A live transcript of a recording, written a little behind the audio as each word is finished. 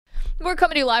We're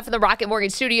coming to you live from the Rocket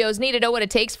Mortgage Studios. Need to know what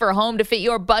it takes for a home to fit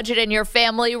your budget and your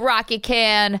family? Rocket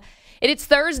can. And it's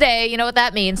Thursday. You know what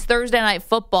that means. Thursday Night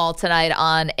Football tonight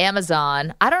on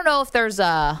Amazon. I don't know if there's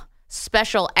a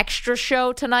special extra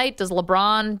show tonight. Does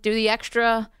LeBron do the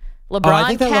extra LeBron I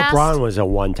think that cast? LeBron was a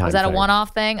one-time Was that thing. a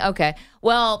one-off thing? Okay.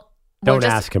 Well, Don't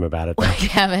ask him about it,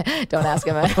 though. Don't ask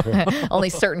him. Only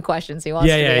certain questions he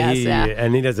wants to be asked.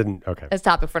 And he doesn't. Okay. That's a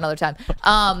topic for another time.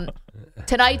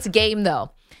 Tonight's game, though.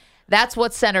 That's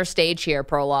what's center stage here,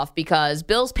 Perloff, because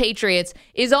Bills-Patriots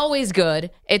is always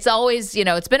good. It's always,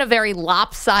 it's been a very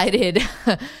lopsided,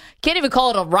 can't even call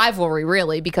it a rivalry,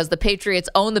 really, because the Patriots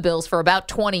own the Bills for about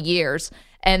 20 years.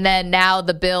 And then now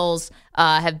the Bills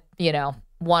have,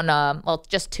 won,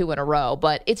 just 2 in a row.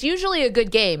 But it's usually a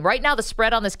good game. Right now, the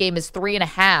spread on this game is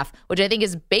 3.5, which I think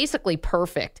is basically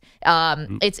perfect.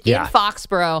 It's in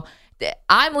Foxborough.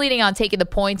 I'm leaning on taking the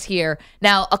points here.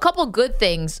 Now, a couple good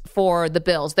things for the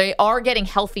Bills. They are getting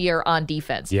healthier on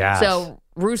defense. Yes. So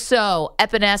Rousseau,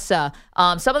 Epinesa,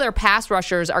 some of their pass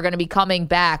rushers are going to be coming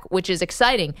back, which is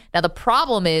exciting. Now, the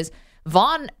problem is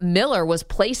Von Miller was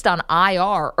placed on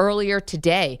IR earlier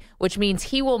today, which means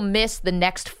he will miss the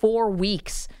next 4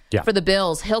 weeks for the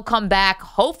Bills. He'll come back,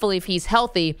 hopefully, if he's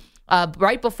healthy,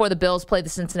 right before the Bills play the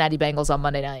Cincinnati Bengals on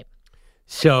Monday night.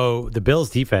 So the Bills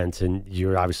defense, and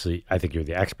you're obviously, I think you're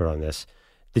the expert on this.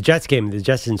 The Jets game, the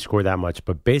Jets didn't score that much,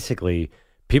 but basically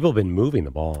people have been moving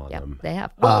the ball on them. They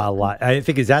have. A lot. I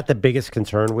think, is that the biggest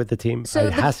concern with the team? So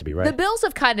it has to be, right? The Bills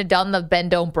have kind of done the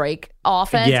bend, don't break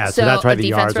offense. Yeah, so that's why the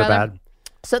defense, yards are bad.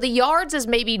 So the yards is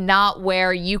maybe not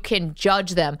where you can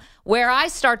judge them. Where I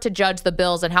start to judge the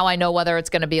Bills and how I know whether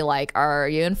it's going to be like, are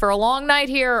you in for a long night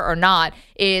here or not,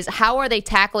 is how are they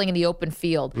tackling in the open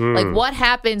field? Like what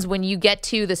happens when you get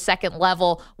to the second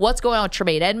level? What's going on with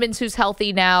Tremaine Edmonds, who's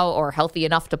healthy now or healthy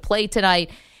enough to play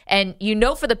tonight? And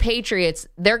for the Patriots,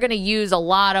 they're going to use a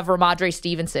lot of Ramondre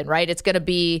Stevenson, right? It's going to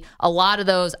be a lot of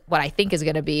those, what I think is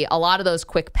going to be a lot of those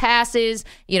quick passes.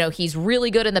 He's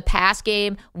really good in the pass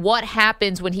game. What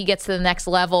happens when he gets to the next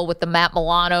level with the Matt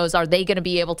Milanos? Are they going to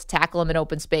be able to tackle him in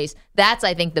open space? That's,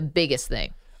 I think, the biggest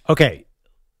thing. Okay.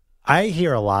 I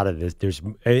hear a lot of this.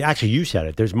 Actually, you said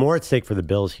it. There's more at stake for the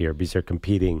Bills here because they're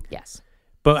competing. Yes.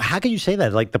 But how can you say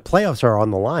that? Like the playoffs are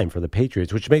on the line for the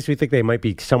Patriots, which makes me think they might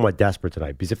be somewhat desperate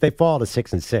tonight. Because if they fall to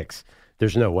 6-6,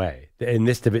 there's no way. In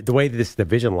the way this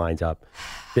division lines up,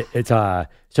 it's so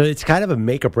it's kind of a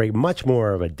make or break, much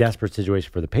more of a desperate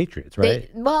situation for the Patriots, right?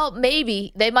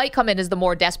 Maybe they might come in as the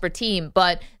more desperate team,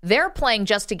 but they're playing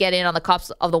just to get in on the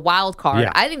cups of the wild card.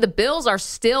 Yeah. I think the Bills are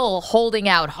still holding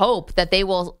out hope that they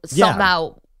will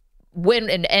somehow win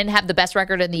and have the best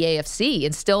record in the AFC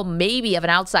and still maybe have an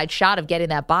outside shot of getting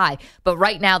that bye. But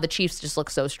right now, the Chiefs just look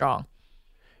so strong.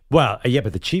 Well, yeah,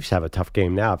 but the Chiefs have a tough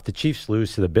game now. If the Chiefs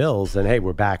lose to the Bills, then hey,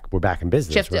 we're back in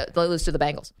business. They lose to the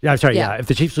Bengals. Yeah, I'm sorry. Yeah. If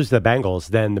the Chiefs lose to the Bengals,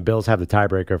 then the Bills have the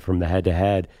tiebreaker from the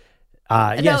head-to-head.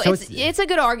 It's a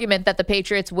good argument that the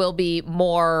Patriots will be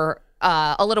more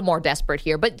a little more desperate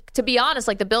here. But to be honest,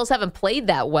 like the Bills haven't played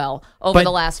that well over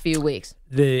the last few weeks.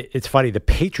 It's funny. The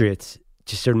Patriots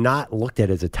just are not looked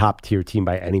at as a top-tier team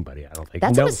by anybody, I don't think.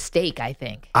 That's a mistake, I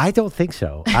think. I don't think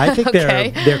so. I think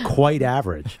they're quite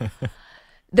average.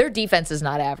 Their defense is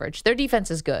not average. Their defense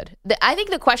is good. I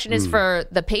think the question is for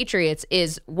the Patriots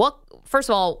is first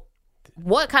of all,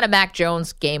 what kind of Mac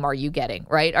Jones game are you getting,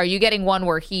 right? Are you getting one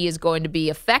where he is going to be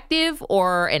effective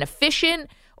or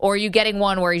inefficient, or are you getting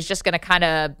one where he's just going to kind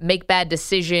of make bad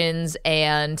decisions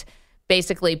and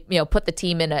basically, put the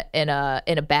team in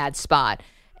a bad spot?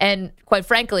 And quite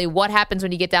frankly, what happens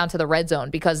when you get down to the red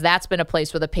zone? Because that's been a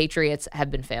place where the Patriots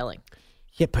have been failing.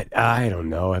 Yeah, but I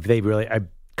don't know. Have they really?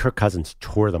 Kirk Cousins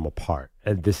tore them apart.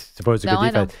 And this supposed good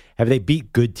defense. Have they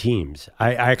beat good teams?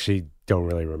 I actually don't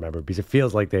really remember because it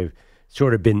feels like they've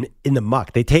sort of been in the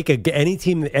muck. They take any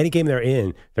game they're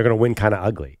in, they're going to win kind of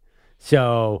ugly.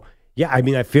 So, yeah, I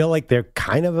mean, I feel like they're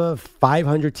kind of a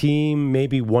 500 team,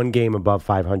 maybe one game above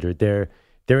 500. They're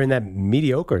in that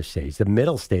mediocre stage, the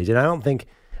middle stage. And I don't think,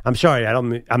 I'm sorry,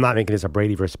 I'm not making this a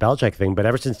Brady versus Belichick thing, but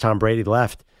ever since Tom Brady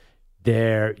left,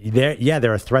 they're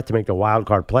a threat to make the wild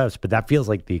card playoffs, but that feels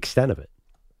like the extent of it.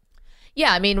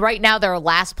 Yeah, I mean, right now they're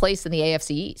last place in the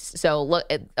AFC East. So, look,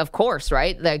 of course,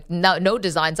 right? No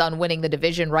designs on winning the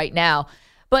division right now.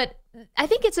 But I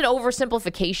think it's an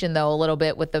oversimplification, though, a little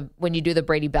bit when you do the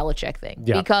Brady Belichick thing.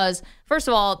 Yeah. Because, first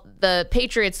of all, the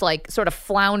Patriots sort of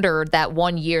floundered that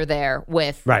 1 year there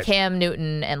with Cam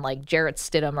Newton and Jarrett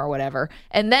Stidham or whatever.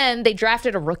 And then they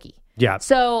drafted a rookie. Yeah.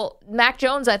 So Mac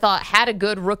Jones, I thought, had a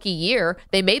good rookie year.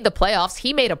 They made the playoffs.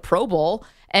 He made a Pro Bowl.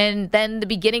 And then the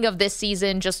beginning of this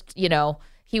season, just,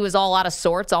 he was all out of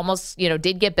sorts, almost,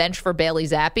 did get benched for Bailey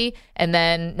Zappi, and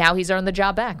then now he's earned the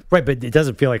job back. Right, but it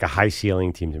doesn't feel like a high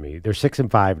ceiling team to me. They're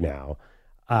 6-5 now.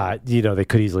 They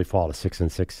could easily fall to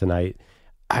 6-6 tonight.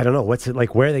 I don't know. What's it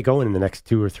like? Where are they going in the next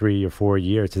 2 or 3 or 4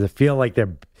 years? Does it feel like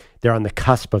they're on the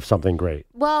cusp of something great?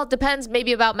 Well, it depends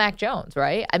maybe about Mac Jones,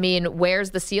 right? I mean,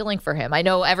 where's the ceiling for him? I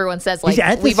know everyone says,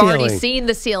 like, we've already seen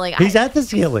the ceiling. He's at the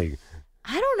ceiling.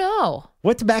 I don't know.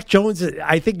 What's Mac Jones?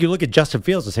 I think you look at Justin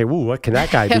Fields and say, "Ooh, what can that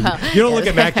guy do?" You don't look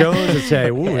at Mac Jones and say,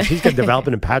 "Ooh, is he going to develop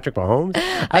into Patrick Mahomes?"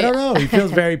 I don't know. He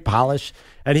feels very polished,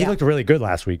 and he looked really good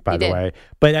last week, by the way.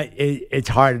 But it's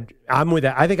hard. I'm with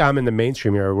that. I think I'm in the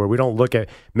mainstream era where we don't look at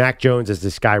Mac Jones as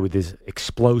this guy with this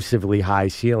explosively high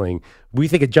ceiling. We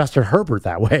think of Justin Herbert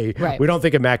that way. Right. We don't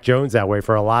think of Mac Jones that way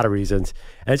for a lot of reasons.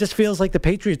 And it just feels like the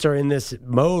Patriots are in this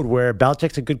mode where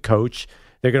Belichick's a good coach.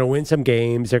 They're going to win some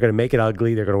games. They're going to make it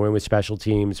ugly. They're going to win with special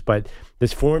teams. But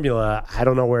this formula, I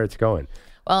don't know where it's going.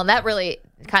 Well, and that really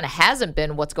kind of hasn't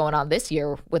been what's going on this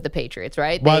year with the Patriots,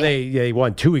 right? Well, they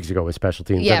won 2 weeks ago with special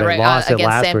teams. Yeah, they lost against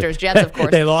last Sanders week. Jets, of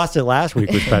course. They lost it last week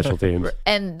with special teams.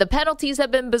 And the penalties have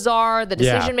been bizarre. The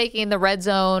decision-making in the red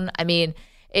zone. I mean,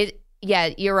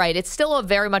 you're right. It's still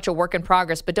very much a work in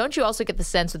progress. But don't you also get the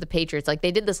sense with the Patriots, like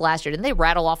they did this last year, didn't they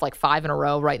rattle off like 5 in a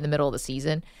row right in the middle of the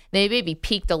season? They maybe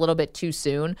peaked a little bit too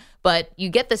soon, but you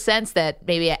get the sense that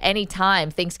maybe at any time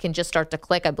things can just start to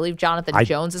click. I believe Jonathan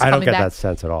Jones is coming back. I don't get that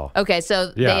sense at all. Okay,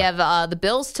 so they have the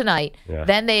Bills tonight. Yeah.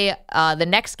 Then the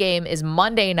next game is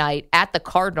Monday night at the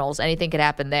Cardinals. Anything could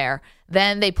happen there.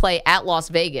 Then they play at Las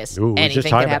Vegas. Ooh,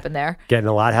 anything could happen there. Getting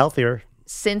a lot healthier.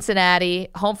 Cincinnati,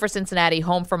 home for Cincinnati,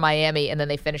 home for Miami, and then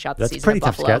they finish out the season pretty in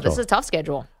Buffalo. Tough schedule. This is a tough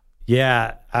schedule.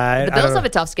 Yeah. The Bills have a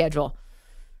tough schedule.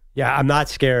 Yeah, I'm not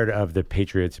scared of the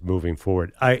Patriots moving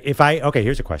forward.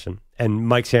 Here's a question, and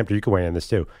Mike Samter, you can weigh in on this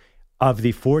too. Of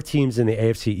the 4 teams in the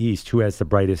AFC East, who has the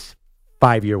brightest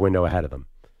 5-year window ahead of them?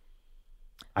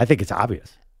 I think it's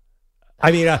obvious.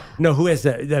 I mean, no, who has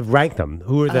rank them?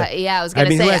 Who are the? I was going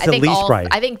to say. Who has the least bright?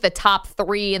 I think the top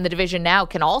 3 in the division now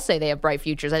can all say they have bright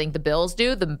futures. I think the Bills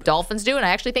do, the Dolphins do, and I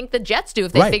actually think the Jets do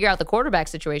if they figure out the quarterback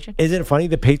situation. Isn't it funny?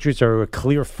 The Patriots are a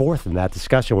clear 4th in that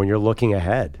discussion when you're looking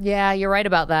ahead. Yeah, you're right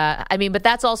about that. I mean, but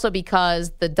that's also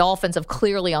because the Dolphins have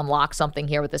clearly unlocked something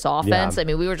here with this offense. Yeah. I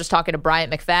mean, we were just talking to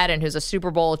Bryant McFadden, who's a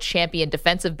Super Bowl champion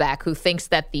defensive back who thinks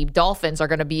that the Dolphins are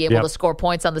going to be able to score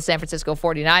points on the San Francisco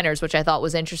 49ers, which I thought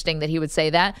was interesting that he would say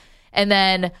that. And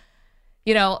then,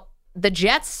 the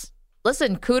Jets,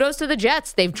 listen, kudos to the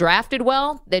Jets. They've drafted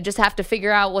well. They just have to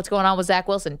figure out what's going on with Zach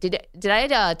Wilson. Did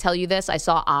I tell you this? I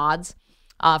saw odds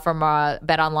from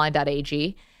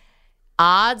betonline.ag.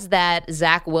 Odds that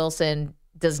Zach Wilson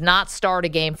does not start a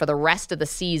game for the rest of the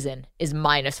season is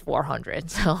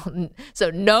 -400. So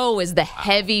no is the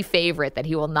heavy favorite that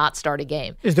he will not start a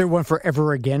game. Is there one for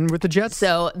ever again with the Jets?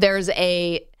 So there's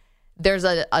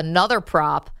another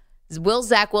prop. Will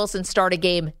Zach Wilson start a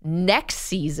game next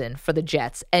season for the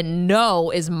Jets? And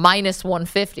no is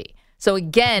 -150. So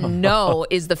again, no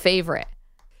is the favorite.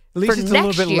 At least it's a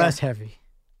little bit less heavy.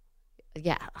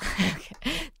 Yeah.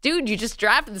 Dude, you just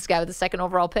drafted this guy with the 2nd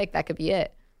overall pick. That could be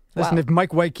it. Listen, if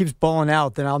Mike White keeps balling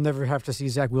out, then I'll never have to see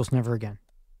Zach Wilson ever again.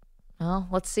 Well,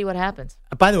 let's see what happens.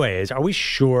 By the way, are we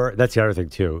sure? That's the other thing,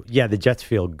 too. Yeah, the Jets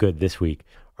feel good this week.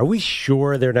 Are we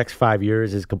sure their next 5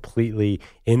 years is completely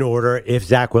in order if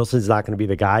Zach Wilson's not going to be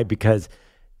the guy? Because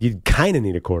you kind of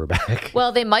need a quarterback.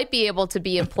 Well, they might be able to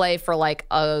be in play for like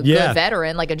a good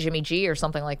veteran, like a Jimmy G or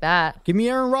something like that. Give me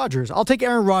Aaron Rodgers. I'll take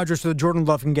Aaron Rodgers so that Jordan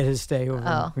Love can get his stay over.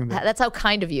 Oh, that's how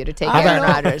kind of you to take Aaron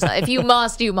Rodgers. If you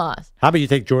must, you must. How about you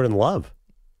take Jordan Love?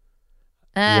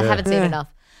 I haven't seen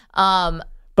enough.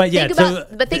 But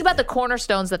think about the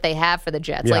cornerstones that they have for the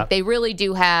Jets. Yeah. Like they really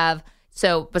do have.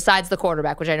 So besides the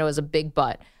quarterback, which I know is a big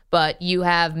but you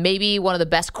have maybe one of the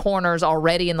best corners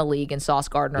already in the league in Sauce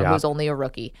Gardner, who's only a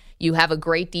rookie. You have a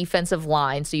great defensive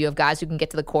line, so you have guys who can get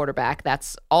to the quarterback.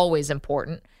 That's always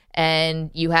important. And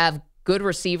you have good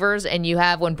receivers, and you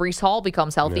have, when Breece Hall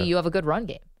becomes healthy, you have a good run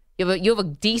game. You have a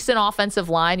decent offensive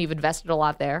line. You've invested a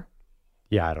lot there.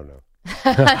 Yeah, I don't know.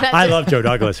 I love Joe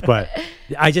Douglas, but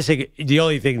I just think the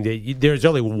only thing there's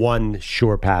only one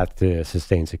sure path to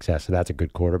sustain success, and that's a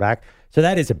good quarterback. So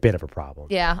that is a bit of a problem.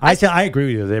 Yeah, I agree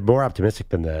with you. They're more optimistic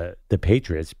than the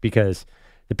Patriots because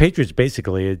the Patriots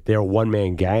basically they're a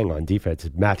one-man gang on defense.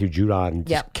 Matthew Judon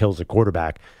just kills the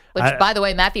quarterback. Which, by the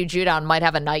way, Matthew Judon might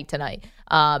have a night tonight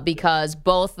because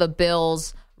both the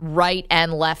Bills' right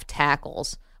and left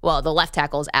tackles. Well, the left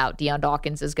tackle is out. Deion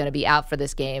Dawkins is going to be out for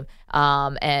this game.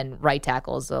 And right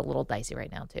tackle is a little dicey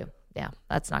right now, too. Yeah,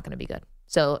 that's not going to be good.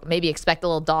 So maybe expect a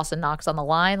little Dawson Knox on the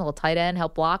line, a little tight end,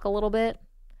 help block a little bit.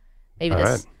 Maybe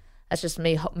That's just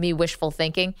me wishful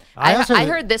thinking. I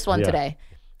heard this one today.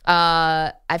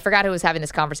 I forgot who was having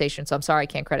this conversation, so I'm sorry I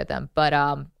can't credit them. But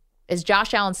has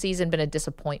Josh Allen's season been a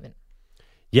disappointment?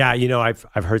 Yeah,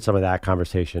 I've heard some of that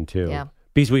conversation too. Yeah.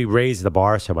 Because we raised the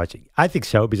bar so much. I think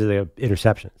so because of the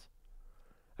interceptions.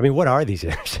 I mean, what are these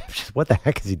interceptions? What the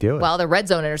heck is he doing? Well, they're red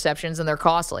zone interceptions, and they're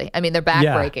costly. I mean, they're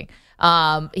backbreaking.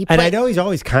 And I know he's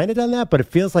always kind of done that, but it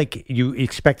feels like you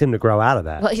expect him to grow out of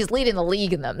that. Well, he's leading the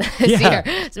league in them this year.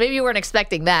 So maybe you weren't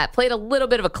expecting that. Played a little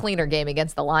bit of a cleaner game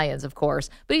against the Lions, of course.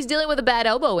 But he's dealing with a bad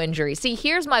elbow injury. See,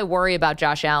 here's my worry about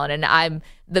Josh Allen, and I'm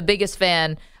the biggest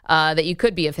fan that you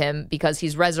could be of him because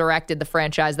he's resurrected the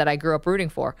franchise that I grew up rooting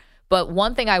for. But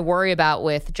one thing I worry about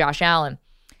with Josh Allen,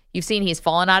 you've seen he's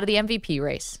fallen out of the MVP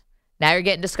race. Now you're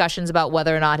getting discussions about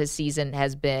whether or not his season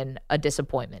has been a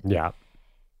disappointment. Yeah.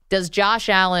 Does Josh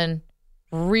Allen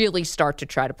really start to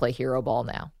try to play hero ball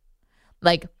now?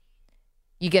 Like,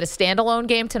 you get a standalone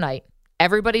game tonight.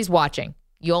 Everybody's watching.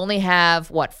 You only have,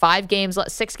 6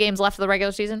 games left of the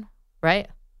regular season, right?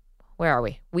 Where are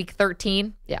we? Week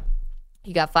 13? Yeah.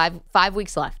 You got five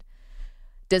weeks left.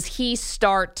 Does he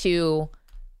start to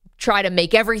try to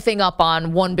make everything up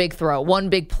on one big throw, one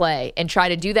big play, and try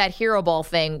to do that hero ball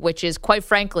thing, which is quite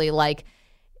frankly like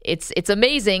it's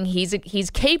amazing. He's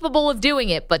capable of doing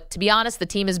it, but to be honest, the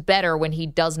team is better when he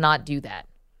does not do that.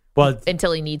 Well,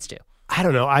 until he needs to. I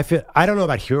don't know. I don't know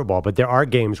about hero ball, but there are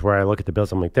games where I look at the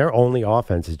Bills. I'm like, their only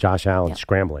offense is Josh Allen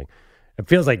scrambling. It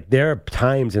feels like there are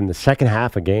times in the second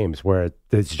half of games where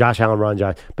it's Josh Allen run,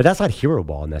 but that's not hero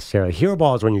ball necessarily. Hero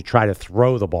ball is when you try to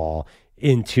throw the ball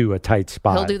into a tight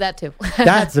spot. He'll do that too.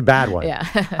 That's a bad one. Yeah.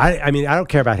 I mean, I don't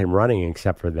care about him running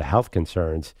except for the health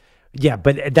concerns. Yeah,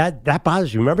 but that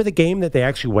bothers you. Remember the game that they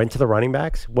actually went to the running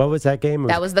backs? What was that game?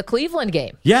 That was the Cleveland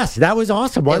game. Yes, that was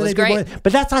awesome. It was great.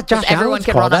 But that's not Josh Allen's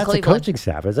call. That's the coaching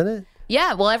staff, isn't it?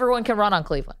 Yeah, well, everyone can run on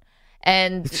Cleveland.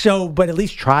 And so, but at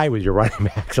least try with your running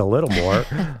backs a little more.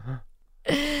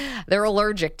 They're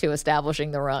allergic to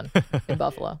establishing the run in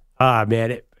Buffalo.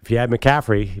 Man, if you had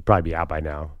McCaffrey, he'd probably be out by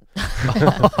now.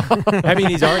 I mean,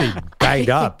 he's already banged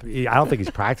up. I don't think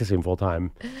he's practicing full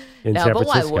time in San Francisco. But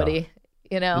why would he?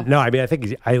 No, I mean,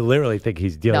 I literally think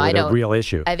he's dealing with a real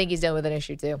issue. I think he's dealing with an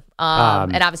issue too.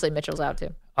 And obviously Mitchell's out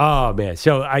too. Oh man.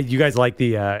 So you guys like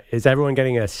is everyone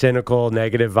getting a cynical,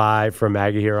 negative vibe from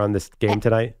Maggie here on this game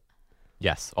tonight?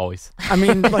 Yes, always. I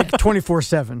mean, like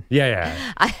 24/7. Yeah.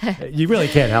 You really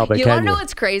can't help it, you can want to know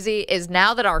what's crazy is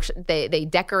now that they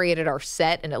decorated our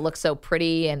set and it looks so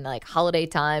pretty and like holiday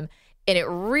time, and it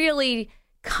really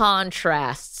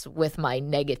contrasts with my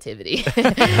negativity.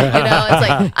 It's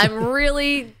like I'm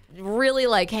really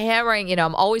like hammering,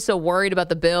 I'm always so worried about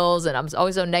the Bills and I'm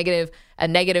always so a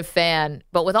negative fan,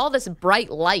 but with all this bright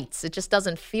lights, it just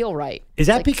doesn't feel right. Is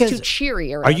that because too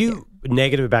cheery around Are you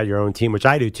negative about your own team, which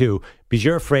I do too, because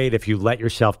you're afraid if you let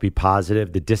yourself be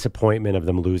positive, the disappointment of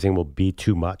them losing will be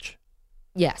too much?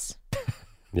 Yes.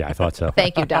 Yeah, I thought so.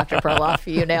 Thank you, Dr. Perloff.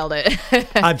 You nailed it.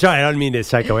 I'm sorry. I don't mean to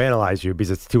psychoanalyze you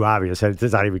because it's too obvious.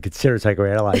 It's not even considered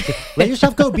psychoanalyzing. Let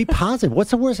yourself go. Be positive.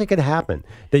 What's the worst that could happen?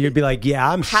 That you'd be like,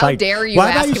 yeah, I'm psyched. How dare you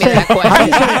ask me that question? How do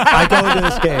you say, I go into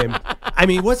this game. I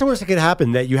mean, what's the worst that could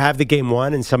happen? That you have the game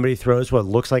won and somebody throws what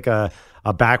looks like a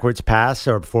backwards pass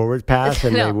or a forward pass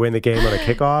and they win the game on a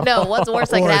kickoff? No, what's the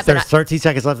worst that could Or if happen? there's 13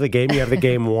 seconds left of the game, you have the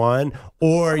game won.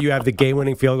 Or you have the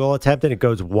game-winning field goal attempt and it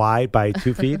goes wide by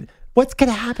 2 feet. What's going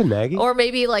to happen, Maggie? Or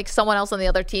maybe like someone else on the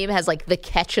other team has like the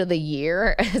catch of the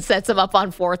year, sets them up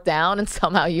on 4th down, and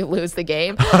somehow you lose the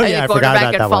game. Oh, yeah, the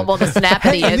quarterback can fumble the snap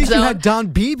in the end At least zone. you had Don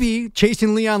Beebe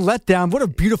chasing Leon Letdown. What a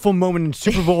beautiful moment in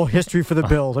Super Bowl history for the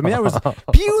Bills. I mean, that was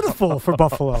beautiful for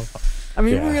Buffalo. I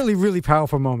mean, really, really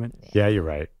powerful moment. Yeah, you're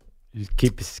right. You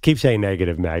keep saying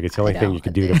negative, Mag. It's the only thing you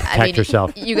can do to protect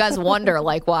yourself. You guys wonder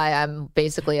like why I'm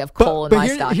basically have coal in my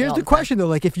stock. Here's the question though: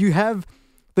 like if you have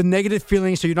the negative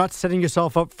feeling, so you're not setting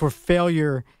yourself up for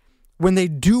failure, when they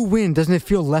do win, doesn't it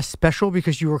feel less special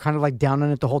because you were kind of like down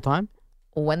on it the whole time?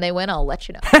 When they win, I'll let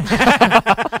you know.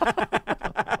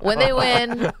 When they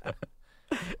win,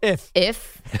 if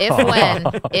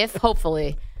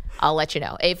hopefully. I'll let you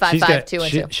know.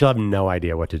 855-212. She'll have no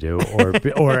idea what to do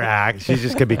or act. She's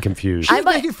just going to be confused. She's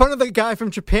making fun of the guy from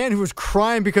Japan who was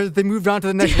crying because they moved on to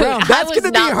the next round. That's going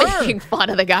to be her. I was not making fun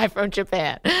of the guy from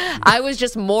Japan. I was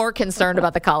just more concerned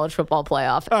about the college football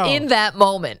playoff in that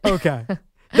moment. Okay.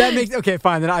 That makes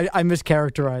fine. Then I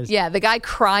mischaracterized. Yeah, the guy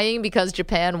crying because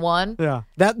Japan won. Yeah,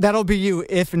 that'll be you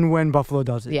if and when Buffalo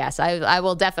does it. Yes, I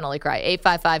will definitely cry.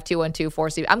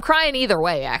 855-212-4CBS. I'm crying either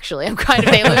way. Actually, I'm crying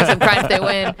if they lose. I'm crying if they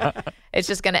win. It's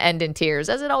just going to end in tears,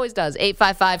 as it always does.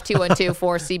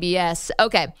 855-212-4CBS.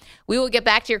 Okay, we will get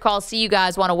back to your calls. See you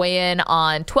guys want to weigh in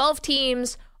on 12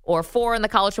 teams or 4 in the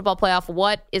college football playoff?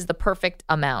 What is the perfect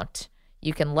amount?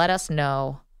 You can let us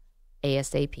know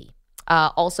ASAP.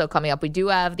 Also coming up, we do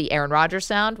have the Aaron Rodgers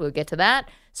sound. We'll get to that.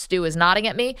 Stu is nodding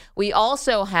at me. We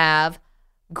also have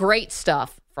great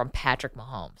stuff from Patrick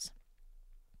Mahomes.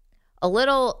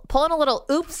 Pulling a little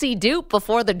oopsie doop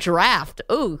before the draft.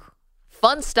 Ooh,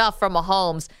 fun stuff from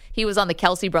Mahomes. He was on the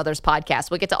Kelsey Brothers podcast.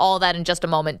 We'll get to all of that in just a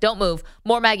moment. Don't move.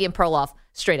 More Maggie and Perloff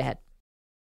straight ahead.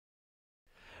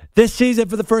 This season,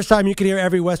 for the first time, you can hear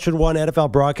every Westwood One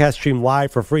NFL broadcast stream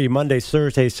live for free Mondays,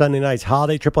 Thursdays, Sunday nights,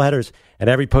 holiday triple headers, and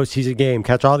every postseason game.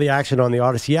 Catch all the action on the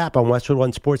Odyssey app on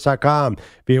WestwoodOneSports.com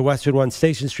via Westwood One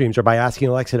station streams or by asking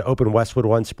Alexa to open Westwood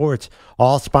One Sports.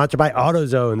 All sponsored by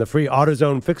AutoZone. The free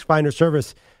AutoZone Fix Finder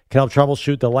service can help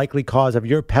troubleshoot the likely cause of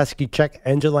your pesky check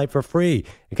engine light for free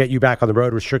and get you back on the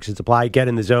road. Restrictions apply. Get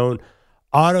in the zone.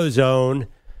 AutoZone.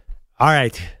 All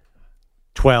right.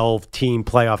 12-team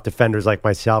playoff defenders like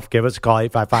myself. Give us a call,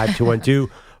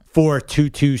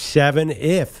 855-212-4227.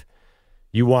 If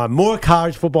you want more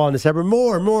college football in December,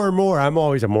 more. I'm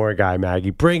always a more guy,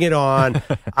 Maggie. Bring it on.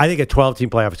 I think a 12-team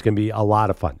playoff is going to be a lot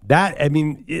of fun.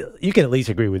 You can at least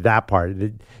agree with that part.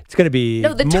 It's going to be the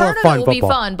more tournament fun will football.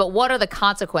 be fun, but what are the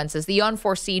consequences, the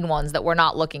unforeseen ones that we're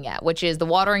not looking at, which is the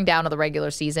watering down of the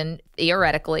regular season,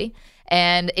 theoretically,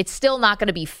 and it's still not going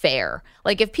to be fair.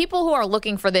 Like, if people who are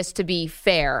looking for this to be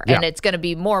fair, and it's going to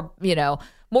be more,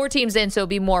 more teams in, so it'll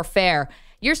be more fair,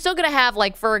 you're still going to have,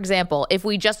 like, for example, if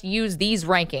we just use these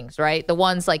rankings, right? The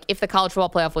ones, like, if the college football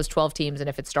playoff was 12 teams and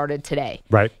if it started today,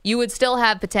 right, you would still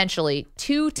have potentially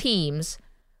 2 teams,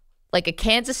 like a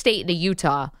Kansas State and a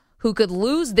Utah, who could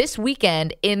lose this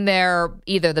weekend in their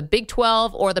either the Big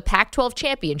 12 or the Pac-12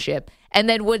 championship, and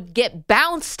then would get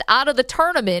bounced out of the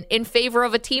tournament in favor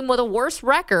of a team with a worse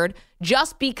record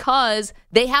just because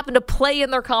they happen to play in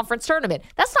their conference tournament.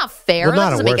 That's not fair. Well, that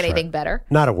doesn't make anything better.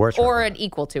 Not a worse or record. An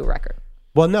equal to record.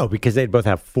 Well, no, because they'd both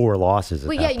have 4 losses.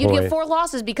 Well, you'd get 4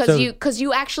 losses because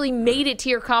you actually made it to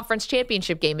your conference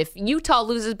championship game. If Utah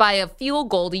loses by a field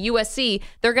goal to USC,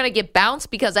 they're going to get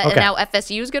bounced because now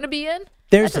FSU is going to be in.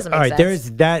 That doesn't make sense.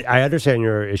 There's that. I understand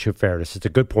your issue of fairness. It's a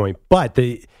good point, but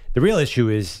the real issue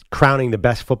is crowning the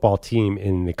best football team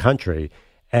in the country,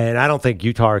 and I don't think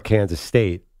Utah or Kansas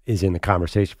State is in the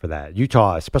conversation for that.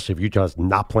 Utah, especially if Utah's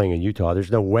not playing in Utah,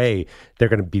 there's no way they're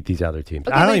going to beat these other teams.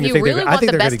 Okay, but if you really want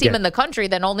the best team in the country,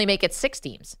 then only make it 6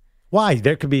 teams. Why?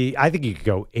 There could be. I think you could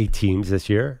go 8 teams this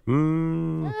year.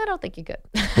 I don't think you could.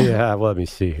 Yeah, well, let me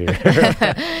see here.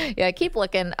 Yeah, keep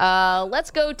looking.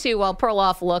 Let's go to, while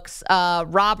Perloff looks,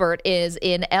 Robert is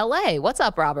in L.A. What's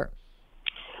up, Robert?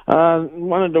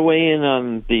 Wanted to weigh in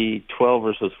on the 12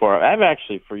 versus 4. I've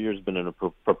actually, for years, been a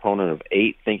proponent of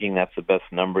 8, thinking that's the best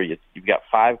number. You've got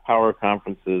 5 power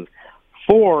conferences.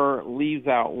 4 leaves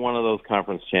out one of those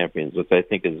conference champions, which I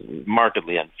think is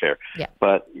markedly unfair. Yeah.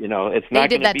 But, it's not going to be... They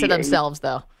did that to themselves,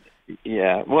 though.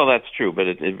 Yeah, well, that's true, but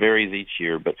it varies each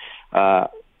year. But, I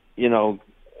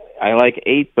like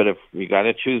 8, but if you got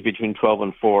to choose between 12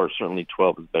 and 4, certainly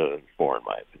 12 is better than 4, in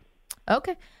my opinion.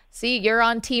 Okay. See, you're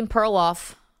on Team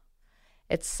Perloff.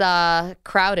 It's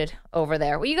crowded over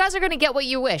there. Well, you guys are going to get what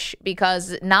you wish,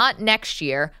 because not next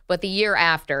year, but the year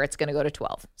after, it's going to go to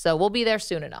 12. So we'll be there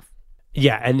soon enough.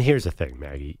 Yeah, and here's the thing,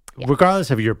 Maggie. Yeah.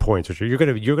 Regardless of your points, which you're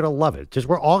gonna love it. Just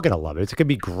we're all gonna love it. It's gonna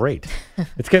be great.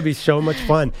 It's gonna be so much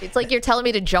fun. It's like you're telling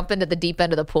me to jump into the deep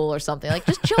end of the pool or something. Like,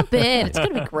 just jump in. It's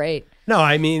gonna be great. No,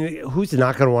 I mean, who's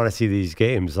not gonna want to see these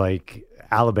games? Like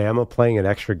Alabama playing an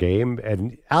extra game,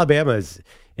 and Alabama is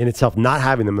in itself not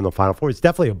having them in the Final Four. It's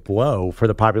definitely a blow for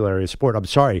the popularity of sport. I'm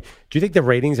sorry. Do you think the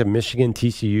ratings of Michigan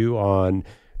TCU on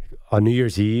New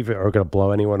Year's Eve are gonna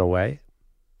blow anyone away?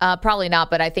 Probably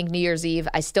not, but I think New Year's Eve,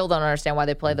 I still don't understand why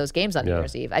they play those games on New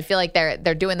Year's Eve. I feel like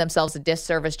they're doing themselves a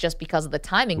disservice just because of the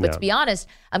timing. But to be honest,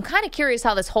 I'm kind of curious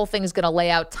how this whole thing is going to lay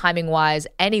out timing-wise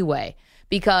anyway,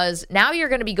 because now you're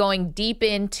going to be going deeper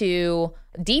into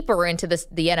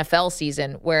the NFL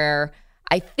season, where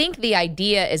I think the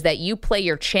idea is that you play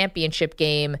your championship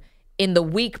game in the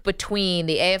week between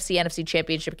the AFC NFC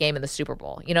championship game and the Super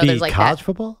Bowl. There's like college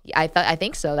football? I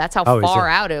think so. That's how far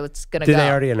out it's going to go. Did they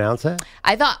already announce it?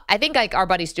 I think like our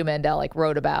buddy Stu Mandel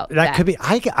wrote about that. Could be.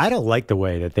 I don't like the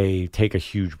way that they take a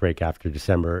huge break after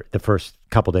December, the first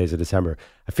couple days of December.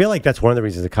 I feel like that's one of the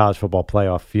reasons the college football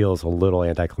playoff feels a little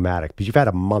anticlimactic, because you've had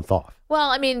a month off. Well,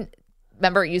 I mean,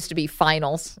 remember it used to be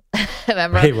finals.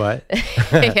 Remember? Hey, what?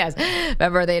 Yes.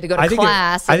 Remember they had to go to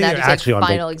class and that just like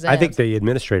final exams. I think the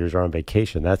administrators are on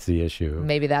vacation. That's the issue.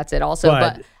 Maybe that's it also.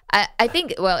 But I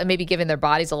think, well, maybe giving their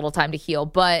bodies a little time to heal,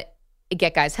 but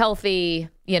get guys healthy,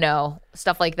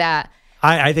 stuff like that.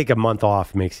 I think a month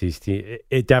off makes these teams,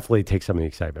 it definitely takes some of the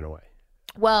excitement away.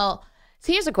 Well,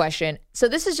 So here's a question. So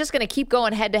this is just going to keep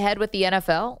going head to head with the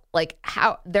NFL? Like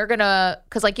how they're going to,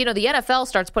 because the NFL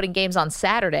starts putting games on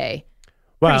Saturday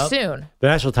pretty soon. The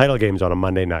national title game's on a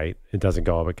Monday night. It doesn't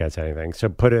go up against anything.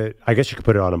 So I guess you could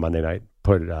put it on a Monday night.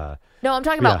 No, I'm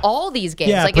talking about all these games.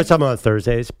 Yeah, put some on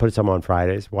Thursdays, put some on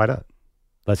Fridays. Why not?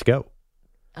 Let's go.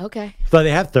 Okay. So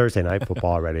they have Thursday night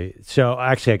football already. So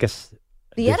actually, I guess.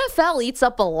 The NFL eats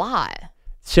up a lot.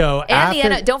 So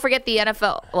don't forget the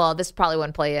NFL. Well, this probably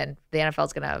wouldn't play in. The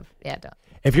NFL's going to have, don't.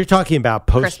 If you're talking about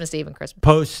Christmas Eve and Christmas.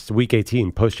 Post Week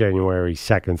 18, post January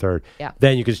 2nd, 3rd,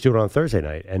 then you can just do it on Thursday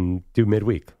night and do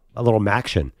midweek. A little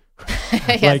Maction.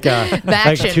 like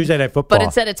Tuesday Night Football. But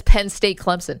instead it's Penn State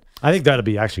Clemson. I think that'll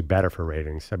be actually better for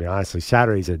ratings. I mean, honestly,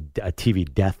 Saturday's a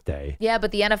TV death day. Yeah,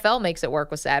 but the NFL makes it work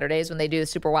with Saturdays when they do the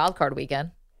Super Wildcard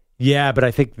weekend. Yeah, but I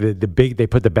think they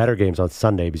put the better games on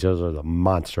Sunday because those are the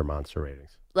monster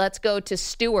ratings. Let's go to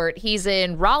Stuart. He's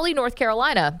in Raleigh, North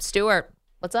Carolina. Stuart,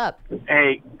 what's up?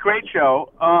 Hey, great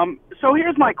show. So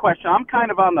here's my question. I'm kind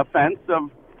of on the fence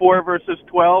of 4 versus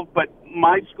 12, but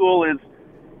my school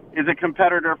is a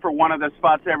competitor for one of the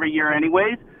spots every year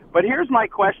anyways. But here's my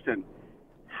question.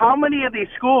 How many of these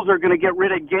schools are going to get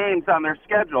rid of games on their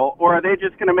schedule, or are they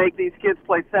just going to make these kids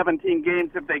play 17 games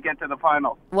if they get to the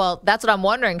finals? Well, that's what I'm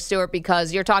wondering, Stuart,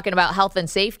 because you're talking about health and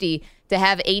safety. To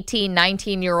have 18,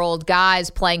 19-year-old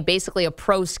guys playing basically a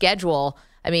pro schedule,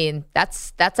 I mean,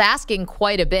 that's asking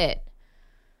quite a bit.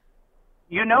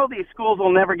 These schools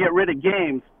will never get rid of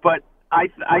games, but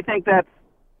I think that's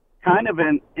kind of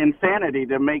an insanity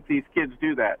to make these kids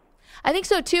do that. I think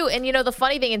so, too. And, the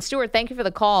funny thing, and Stuart, thank you for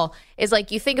the call, is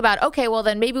like you think about, okay, well,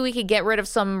 then maybe we could get rid of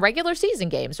some regular season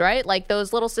games, right? Like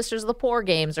those Little Sisters of the Poor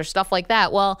games or stuff like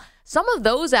that. Well, some of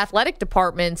those athletic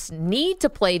departments need to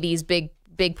play these big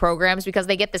programs because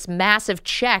they get this massive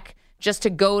check just to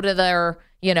go to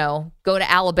go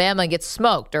to Alabama and get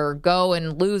smoked or go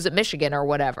and lose at Michigan or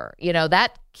whatever.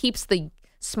 That keeps the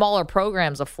smaller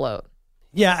programs afloat.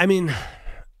 Yeah, I mean,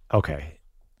 okay.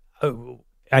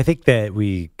 I think that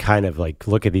we kind of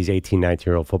look at these 18,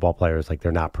 19-year-old football players like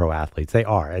they're not pro athletes. They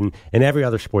are. And in every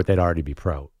other sport, they'd already be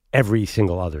pro. Every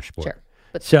single other sport. Sure.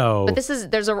 But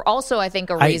there's also, I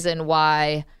think, a reason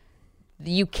why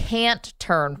you can't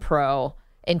turn pro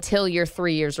until you're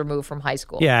 3 years removed from high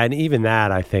school. Yeah, and even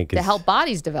that, I think, to help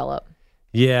bodies develop.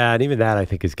 Yeah, and even that, I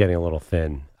think, is getting a little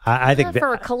thin. I think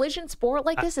for a collision sport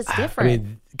like this, it's different. I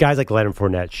mean, guys like Leonard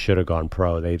Fournette should have gone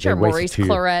pro. They Maurice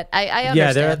Clarett. I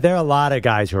understand. Yeah, there are a lot of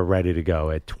guys who are ready to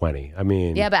go at 20. I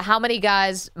mean, yeah, but how many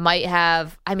guys might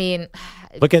have? I mean,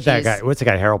 look at that guy. What's the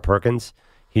guy? Harold Perkins.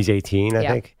 He's 18, I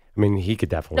think. I mean, he could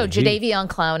definitely. No, Jadeveon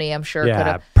Clowney, I'm sure.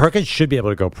 Yeah, Perkins should be able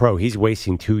to go pro. He's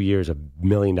wasting 2 years of $1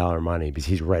 million money because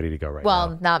he's ready to go now.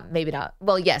 Well, maybe not.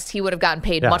 Well, yes, he would have gotten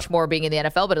paid much more being in the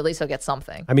NFL, but at least he'll get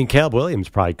something. I mean, Caleb Williams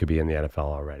probably could be in the NFL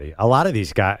already. A lot of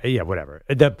these guys, yeah, whatever.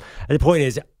 The point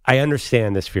is, I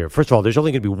understand this fear. First of all, there's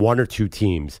only going to be 1 or 2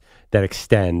 teams that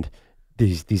extend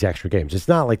these extra games. It's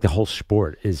not like the whole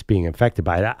sport is being affected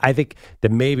by it. I think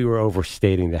that maybe we're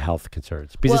overstating the health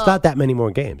concerns because it's not that many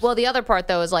more games. Well, the other part,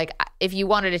 though, is if you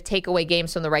wanted to take away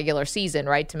games from the regular season,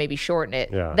 right, to maybe shorten it,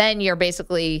 then you're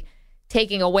basically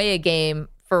taking away a game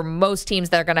for most teams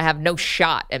that are going to have no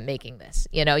shot at making this.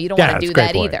 You don't want to do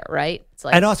that either, right? It's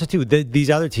and also, too,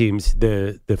 these other teams,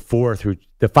 the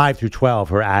 5 through 12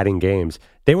 who are adding games,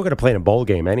 they were going to play in a bowl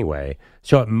game anyway.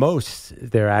 So at most,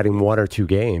 they're adding 1 or 2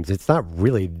 games. It's not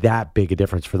really that big a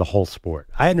difference for the whole sport.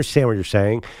 I understand what you're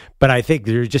saying, but I think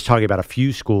you're just talking about a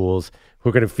few schools who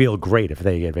are going to feel great if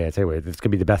they advance anyway. It's going to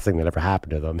be the best thing that ever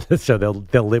happened to them. So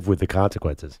they'll live with the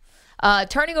consequences.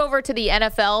 Turning over to the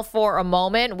NFL for a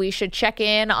moment, we should check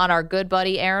in on our good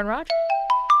buddy Aaron Rodgers.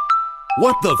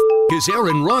 What the is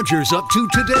Aaron Rodgers up to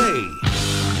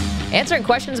today? Answering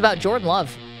questions about Jordan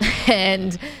Love.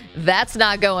 And that's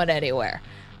not going anywhere.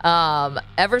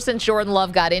 Ever since Jordan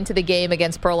Love got into the game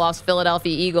against Perloff's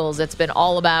Philadelphia Eagles, it's been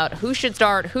all about who should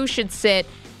start, who should sit.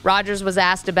 Rodgers was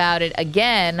asked about it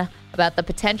again, about the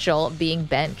potential of being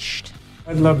benched.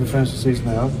 I'd love to finish the season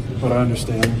out, but I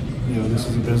understand, this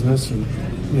is a business, and,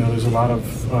 there's a lot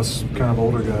of us kind of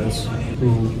older guys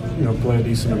who, play a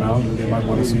decent amount, and they might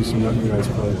want to see some younger guys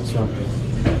play. So,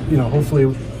 hopefully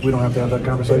we don't have to have that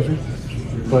conversation.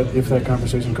 But if that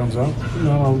conversation comes up,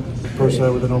 I'll approach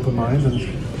that with an open mind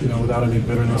and, without any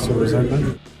bitterness or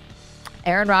resentment.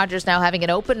 Aaron Rodgers now having an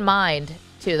open mind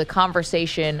to the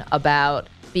conversation about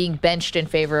being benched in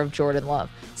favor of Jordan Love.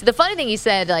 So the funny thing he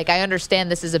said, I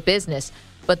understand this is a business,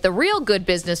 but the real good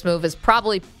business move is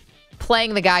probably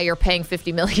playing the guy you're paying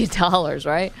 $50 million,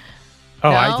 right? Oh,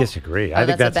 no? I disagree. I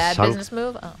think that's a bad business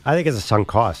move? Oh. I think it's a sunk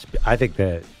cost. I think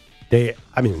that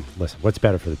listen, what's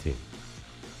better for the team?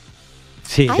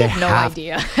 I have no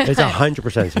idea. It's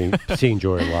 100% seeing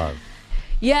Jordan Love.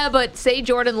 Yeah, but say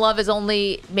Jordan Love is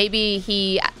only, maybe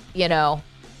he,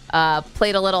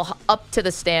 played a little up to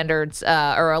the standards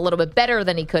or a little bit better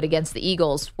than he could against the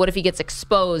Eagles. What if he gets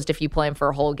exposed if you play him for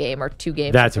a whole game or 2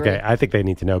 games? That's okay. I think they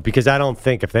need to know, because I don't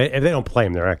think if they don't play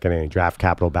him, they're not getting any draft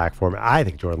capital back for him. I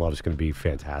think Jordan Love is going to be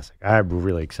fantastic. I'm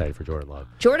really excited for Jordan Love.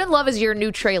 Jordan Love is your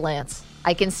new Trey Lance.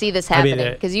 I can see this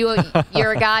happening because you're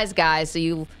a guy's guy, so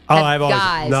you have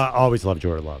guys. Always loved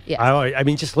Jordan Love. Yeah. I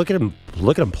mean, just look at him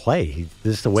play.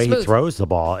 This is the way Smooth. he throws the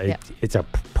ball. It's a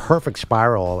perfect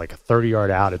spiral, like a 30-yard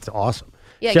out. It's awesome.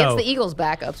 Yeah, against the Eagles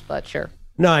backups, but sure.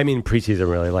 No, I mean preseason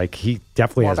really. Like he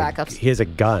definitely More has backups. He has a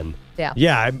gun. Yeah.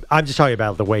 Yeah, I'm just talking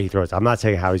about the way he throws. I'm not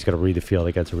saying how he's going to read the field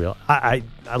against a real. I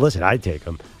listen. I'd take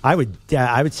him. I would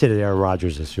sit at Aaron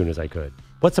Rodgers as soon as I could.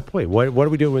 What's the point? What are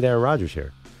we doing with Aaron Rodgers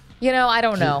here? I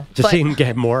don't know. Just see him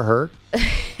get more hurt?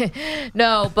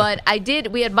 No, but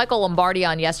we had Michael Lombardi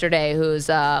on yesterday, who's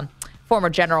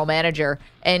former general manager,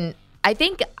 and I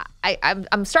think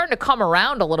I'm starting to come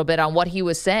around a little bit on what he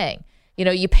was saying.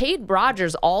 You paid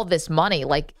Rodgers all this money.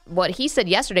 Like, what he said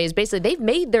yesterday is basically they've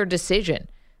made their decision.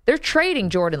 They're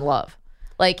trading Jordan Love.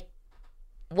 Like,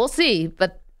 we'll see,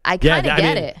 but I kind of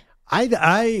get it.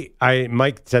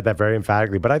 Mike said that very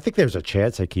emphatically, but I think there's a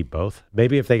chance they keep both.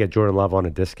 Maybe if they get Jordan Love on a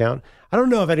discount. I don't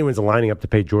know if anyone's lining up to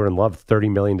pay Jordan Love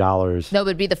 $30 million. No, it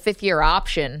would be the 5th-year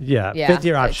option. Yeah,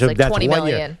 5th-year option. Like that's $20 1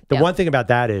 million. year. The one thing about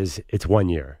that is it's 1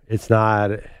 year. It's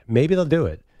not. Maybe they'll do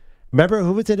it. Remember,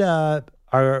 who was it?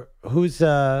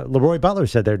 Leroy Butler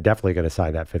said they're definitely going to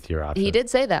sign that 5th-year option. He did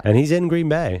say that. And he's in Green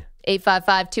Bay.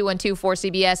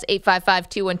 855-212-4CBS,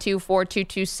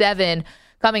 855-212-4227.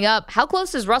 Coming up, how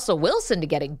close is Russell Wilson to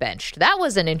getting benched? That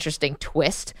was an interesting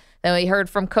twist that we heard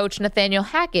from Coach Nathaniel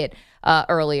Hackett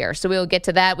earlier. So we'll get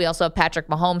to that. We also have Patrick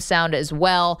Mahomes sound as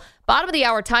well. Bottom of the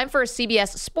hour, time for a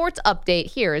CBS Sports Update.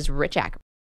 Here is Rich Ackerman.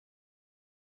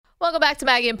 Welcome back to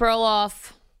Maggie and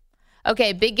Perloff.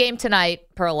 Okay, big game tonight,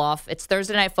 Perloff. It's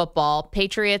Thursday Night Football,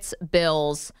 Patriots,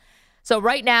 Bills. So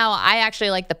right now, I actually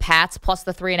like the Pats plus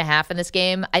the 3.5 in this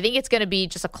game. I think it's going to be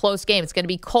just a close game. It's going to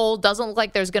be cold. Doesn't look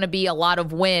like there's going to be a lot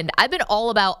of wind. I've been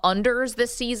all about unders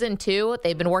this season, too.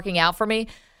 They've been working out for me.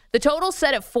 The total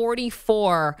set at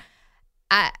 44.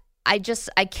 I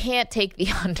can't take the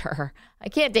under. I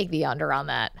can't take the under on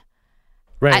that.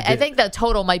 Right. I think the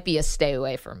total might be a stay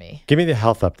away for me. Give me the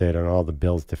health update on all the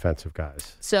Bills defensive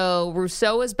guys. So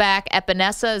Rousseau is back.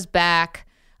 Epinesa is back.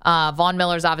 Von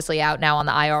Miller's obviously out now on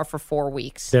the IR for 4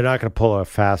 weeks. They're not going to pull a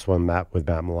fast one with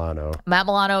Matt Milano. Matt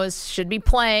Milano should be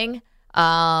playing.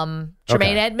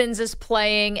 Tremaine Edmonds is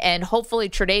playing, and hopefully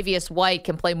Tre'Davious White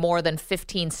can play more than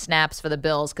 15 snaps for the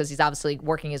Bills because he's obviously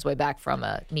working his way back from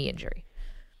a knee injury.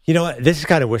 You know what? This is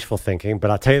kind of wishful thinking,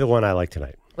 but I'll tell you the one I like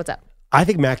tonight. What's that? I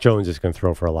think Mac Jones is going to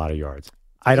throw for a lot of yards.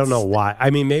 I don't know why. I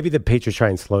mean, maybe the Patriots try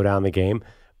and slow down the game.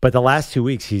 But the last 2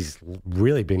 weeks, he's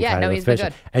really been kind of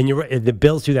efficient. And the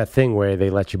Bills do that thing where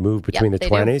they let you move between the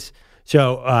 20s. Do.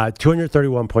 So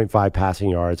 231.5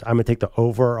 passing yards. I'm going to take the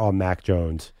over on Mac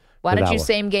Jones. Why don't you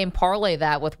same game parlay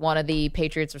that with one of the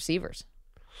Patriots receivers?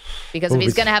 Because if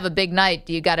he's going to have a big night,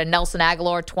 you got a Nelson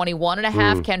Aguilar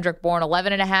 21.5, Kendrick Bourne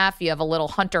 11.5. You have a little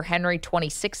Hunter Henry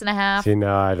 26.5. See, no.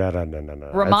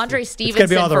 Ramondre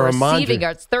Stevenson for receiving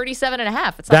yards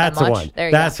 37.5. It's not That's that much. The one. There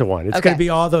you That's go. the one. It's going to be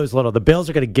all those little. The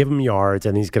Bills are going to give him yards,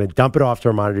 and he's going to dump it off to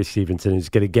Ramondre Stevenson. He's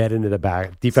going to get into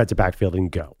the defensive backfield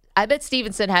and go. I bet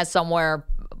Stevenson has somewhere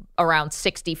around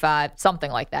 65, something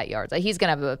like that yards. He's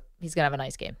going to have a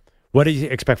nice game. What do you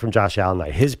expect from Josh Allen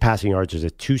tonight? His passing yards is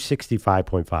at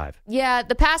 265.5. Yeah,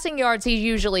 the passing yards, he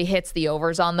usually hits the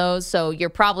overs on those, so you're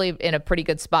probably in a pretty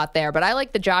good spot there. But I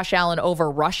like the Josh Allen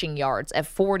over rushing yards at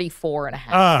 44.5.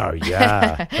 Oh,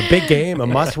 yeah. A big game, a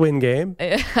must-win game.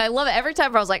 I love it. Every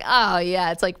time I was like, oh,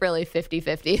 yeah, it's like really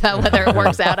 50-50 whether it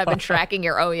works out. I've been tracking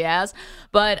your oh, yeahs.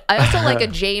 But I also like a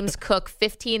James Cook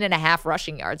 15.5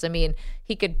 rushing yards. I mean,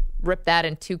 he could rip that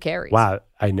in 2 carries. Wow,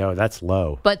 I know. That's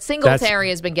low. But Singletary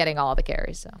has been getting all the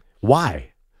carries. So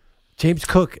why? James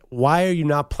Cook, why are you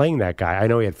not playing that guy? I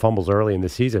know he had fumbles early in the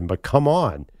season, but come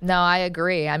on. No, I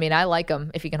agree. I mean, I like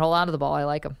him. If he can hold on to the ball, I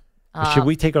like him. Should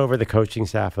we take over the coaching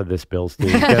staff of this Bills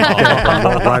team? Get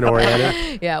more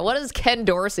run-oriented? Yeah, what does Ken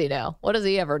Dorsey know? What has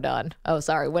he ever done? Oh,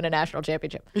 sorry, win a national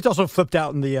championship. He's also flipped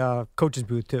out in the coach's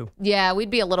booth, too. Yeah, we'd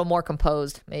be a little more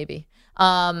composed, maybe.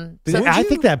 I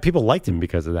think that people liked him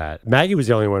because of that. Maggie was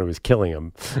the only one who was killing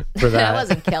him for that. I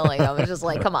wasn't killing him. It was just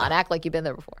like, come on, act like you've been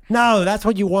there before. No, that's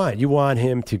what you want. You want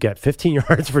him to get 15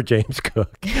 yards for James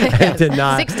Cook. And to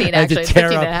not, 16, actually.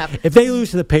 15.5. If they lose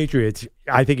to the Patriots,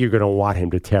 I think you're going to want him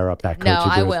to tear up that coaching booth.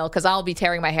 No, I will, because I'll be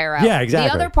tearing my hair out. Yeah, exactly.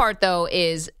 The other part, though,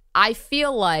 is I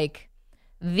feel like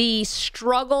the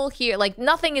struggle here, like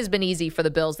nothing has been easy for the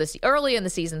Bills this early in the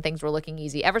season. Things were looking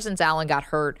easy. Ever since Allen got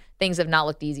hurt, things have not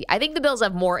looked easy. I think the Bills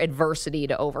have more adversity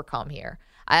to overcome here.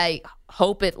 I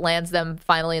hope it lands them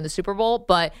finally in the Super Bowl,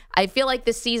 but I feel like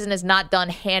this season is not done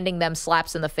handing them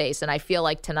slaps in the face, and I feel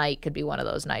like tonight could be one of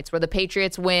those nights where the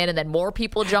Patriots win and then more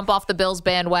people jump off the Bills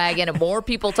bandwagon and more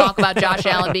people talk about Josh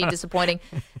Allen being disappointing.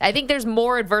 I think there's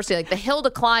more adversity. Like the hill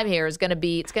to climb here is going to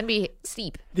be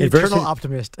steep. The eternal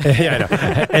optimist. Yeah,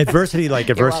 I know. Adversity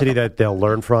that they'll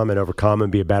learn from and overcome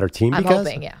and be a better team. I'm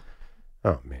hoping, yeah.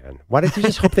 Oh, man. Why don't you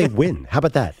just hope they win? How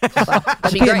about that?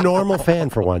 That'd be great. a normal fan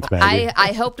for once, Maggie.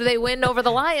 I hoped they win over the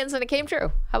Lions, and it came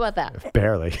true. How about that?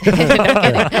 Barely.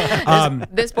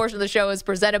 This portion of the show is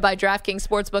presented by DraftKings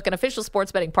Sportsbook, an official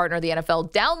sports betting partner of the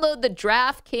NFL. Download the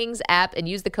DraftKings app and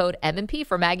use the code M&P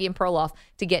for Maggie and Perloff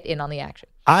to get in on the action.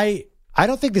 I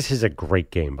don't think this is a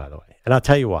great game, by the way. And I'll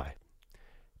tell you why.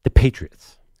 The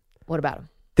Patriots. What about them?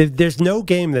 There's no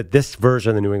game that this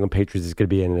version of the New England Patriots is going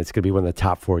to be in, and it's going to be one of the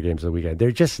top 4 games of the weekend.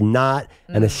 They're just not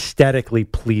an aesthetically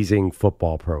pleasing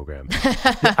football program.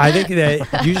 I think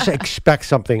that you just expect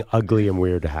something ugly and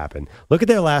weird to happen. Look at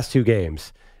their last 2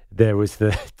 games. There was the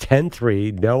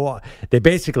 10-3. They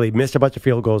basically missed a bunch of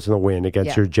field goals in the win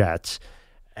against your Jets.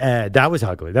 That was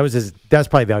ugly. That was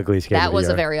probably the ugliest game. That was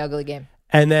a very ugly game.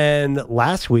 And then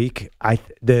last week,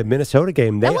 the Minnesota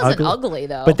game, that wasn't ugly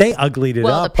though. But they uglied it up.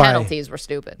 Well, the penalties were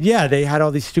stupid. Yeah, they had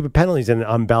all these stupid penalties in an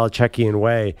un-Belichickian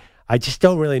way. I just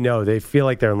don't really know. They feel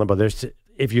like they're in limbo.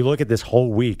 If you look at this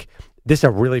whole week,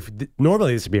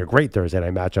 normally this would be a great Thursday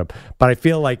night matchup, but I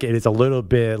feel like it is a little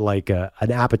bit like an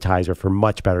appetizer for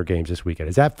much better games this weekend.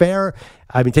 Is that fair?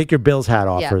 I mean, take your Bills hat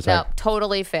off for a second.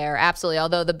 Totally fair. Absolutely.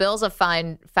 Although the Bills have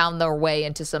found their way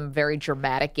into some very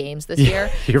dramatic games this year.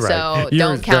 You're right. So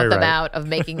don't count them out of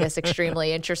making this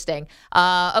extremely interesting.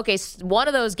 Okay, so one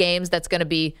of those games that's going to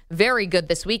be very good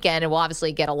this weekend, and we'll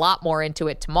obviously get a lot more into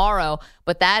it tomorrow,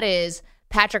 but that is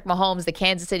Patrick Mahomes, the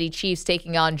Kansas City Chiefs,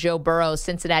 taking on Joe Burrow,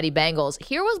 Cincinnati Bengals.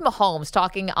 Here was Mahomes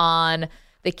talking on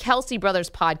the Kelsey Brothers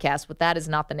podcast, but that is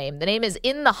not the name. The name is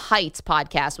In the Heights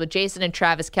podcast with Jason and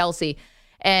Travis Kelsey.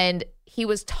 And he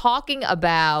was talking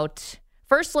about,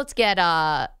 first let's get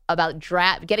about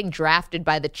getting drafted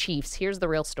by the Chiefs. Here's the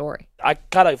real story. I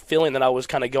got a feeling that I was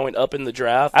kind of going up in the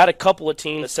draft. I had a couple of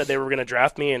teams that said they were going to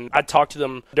draft me, and I talked to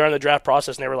them during the draft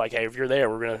process, and they were like, "Hey, if you're there,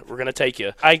 we're gonna take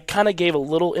you." I kind of gave a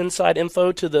little inside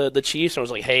info to the Chiefs, and was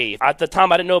like, "Hey," at the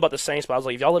time I didn't know about the Saints, but I was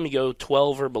like, "If y'all let me go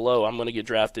 12 or below, I'm going to get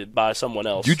drafted by someone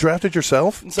else." You drafted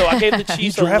yourself? So I gave the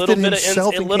Chiefs a little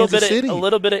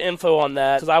bit of info on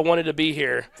that because I wanted to be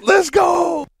here. Let's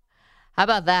go. How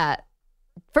about that?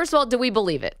 First of all, do we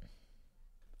believe it?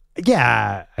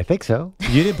 Yeah, I think so.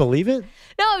 You didn't believe it?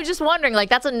 No, I was just wondering, like,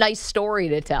 that's a nice story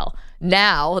to tell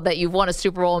now that you've won a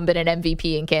Super Bowl and been an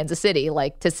MVP in Kansas City,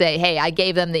 like to say, hey, I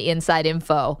gave them the inside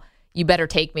info. You better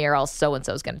take me or else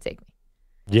so-and-so is going to take me.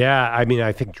 Yeah, I mean,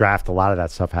 I think draft, a lot of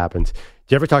that stuff happens. Do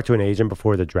you ever talk to an agent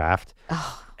before the draft?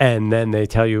 Oh. And then they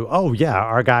tell you, oh, yeah,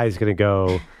 our guy's going to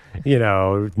go,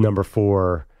 number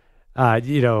 4.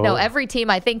 No, every team,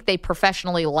 I think they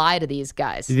professionally lie to these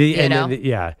guys.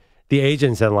 The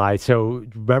agents then lie. So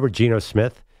remember Geno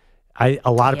Smith? A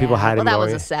lot of people had him that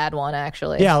going. Was a sad one,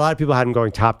 actually. Yeah, a lot of people had him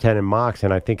going top 10 in mocks,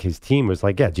 and I think his team was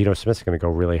like, yeah, Geno Smith's going to go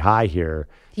really high here.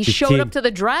 He showed up to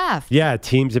the draft. Yeah,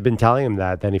 teams have been telling him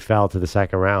that. Then he fell to the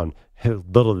second round.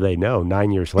 Little did they know,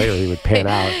 9 years later, he would pan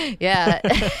out. Yeah.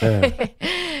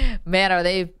 Man, are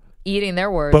they eating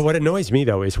their words. But what annoys me,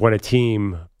 though, is when a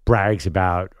team brags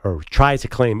about or tries to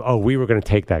claim, oh, we were going to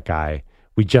take that guy.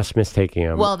 We just missed taking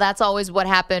him. Well, that's always what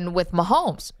happened with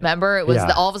Mahomes. Remember? It was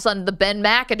all of a sudden the Ben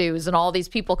McAdoo's and all these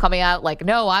people coming out like,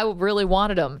 no, I really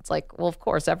wanted him. It's like, well, of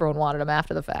course, everyone wanted him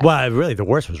after the fact. Well, really, the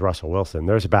worst was Russell Wilson.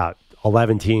 There's about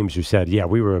 11 teams who said, yeah,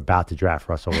 we were about to draft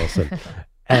Russell Wilson.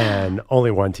 And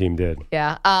only one team did.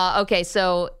 Yeah. Okay,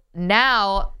 so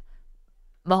now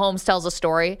Mahomes tells a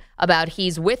story about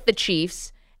he's with the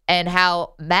Chiefs and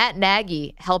how Matt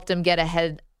Nagy helped him get a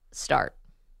head start.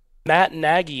 Matt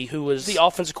Nagy, who was the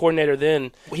offensive coordinator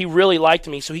then, he really liked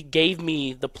me, so he gave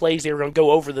me the plays they were going to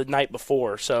go over the night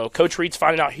before. So Coach Reed's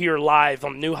finding out here live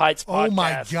on New Heights podcast. Oh,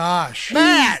 my gosh.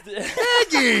 Matt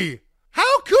Nagy,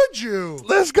 how could you?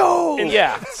 Let's go. And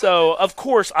yeah, so of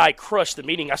course I crushed the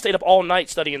meeting. I stayed up all night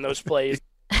studying those plays.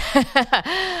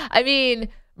 I mean,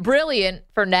 brilliant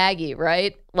for Nagy,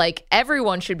 right? Like,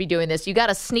 everyone should be doing this. You got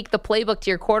to sneak the playbook to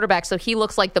your quarterback so he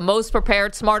looks like the most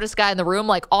prepared, smartest guy in the room.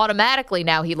 Like, automatically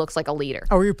now he looks like a leader.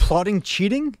 Are we applauding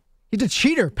cheating? He's a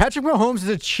cheater. Patrick Mahomes is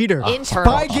a cheater.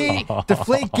 Internal Spygate,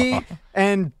 Deflategate,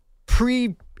 and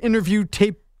pre-interview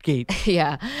tape gate.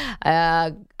 Yeah.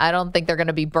 I don't think they're going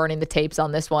to be burning the tapes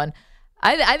on this one.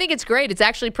 I think it's great. It's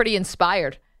actually pretty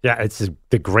inspired. Yeah, it's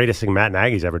the greatest thing Matt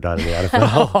Nagy's ever done in the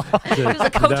NFL. He was the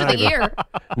coach of the year.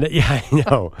 Yeah, I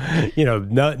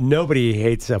know. Nobody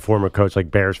hates a former coach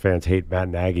like Bears fans hate Matt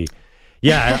Nagy.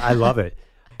 Yeah, I love it.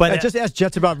 But just ask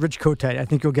Jets about Rich Kotite. I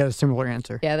think you'll get a similar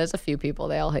answer. Yeah, there's a few people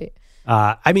they all hate.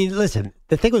 I mean, listen,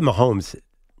 the thing with Mahomes,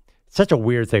 such a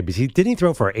weird thing because didn't he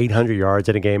throw for 800 yards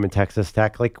in a game in Texas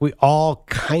Tech? Like we all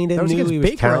kind of knew he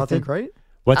was Baker, talented, I think, right?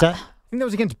 What's that? I think that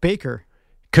was against Baker.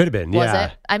 Could have been, yeah.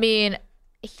 Was it? I mean,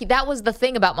 that was the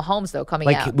thing about Mahomes, though,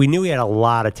 coming out. We knew he had a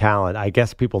lot of talent. I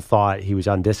guess people thought he was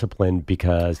undisciplined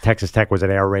because Texas Tech was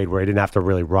an air raid where he didn't have to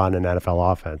really run an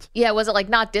NFL offense. Yeah, was it like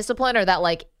not disciplined or that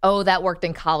like, oh, that worked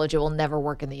in college, it will never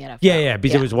work in the NFL? Yeah,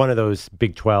 because it was one of those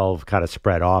Big 12 kind of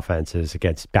spread offenses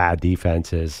against bad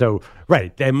defenses. So,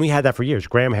 right, and we had that for years.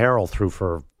 Graham Harrell threw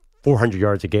for 400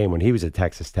 yards a game when he was at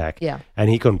Texas Tech, and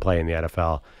he couldn't play in the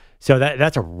NFL. So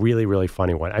that's a really, really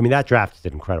funny one. I mean, that draft is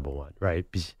an incredible one, right?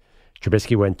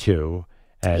 Trubisky went 2,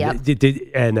 and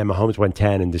and then Mahomes went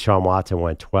 10, and Deshaun Watson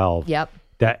went 12. Yep.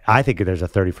 I think there's a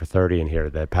 30 for 30 in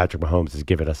here that Patrick Mahomes has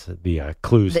given us the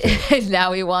clues to.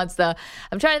 Now he wants the.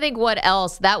 I'm trying to think what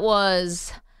else. That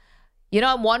was,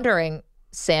 I'm wondering,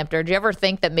 Samter, do you ever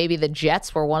think that maybe the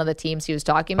Jets were one of the teams he was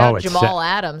talking about? Jamal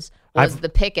Adams was the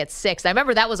pick at 6. I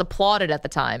remember that was applauded at the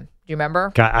time. Do you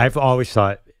remember? I've always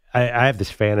thought. I have this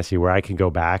fantasy where I can go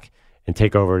back and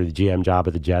take over the GM job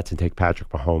of the Jets and take Patrick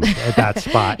Mahomes at that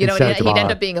spot. He'd end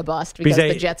up being a bust because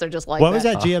the Jets are just like that. What was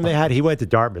that GM they had? He went to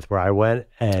Dartmouth where I went.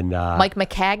 And Mike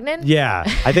Maccagnan? Yeah,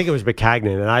 I think it was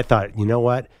Maccagnan. And I thought, you know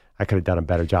what? I could have done a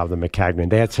better job than Maccagnan.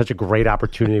 They had such a great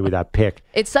opportunity with that pick.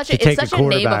 It's such a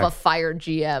name of a fired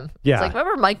GM. Yeah. It's like,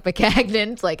 remember Mike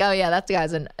Maccagnan? It's like, oh, yeah, that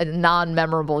guy's a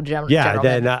non-memorable general. Yeah,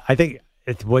 then I think...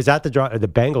 Was that the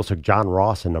Bengals took John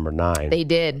Ross in number 9. They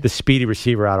did. The speedy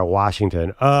receiver out of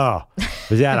Washington. Oh,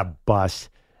 was that a bust?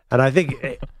 And I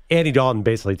think Andy Dalton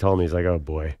basically told me, he's like, oh,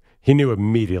 boy. He knew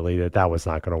immediately that was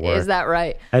not going to work. Is that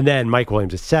right? And then Mike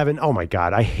Williams at 7. Oh, my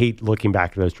God. I hate looking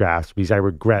back at those drafts because I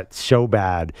regret so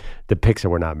bad the picks that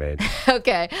were not made.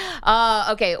 Okay.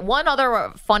 One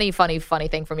other funny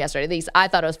thing from yesterday. At least I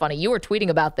thought it was funny. You were tweeting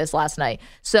about this last night.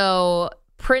 So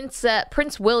Prince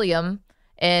William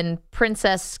and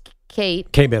Princess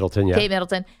Kate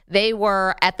Middleton, they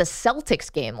were at the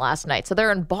Celtics game last night. So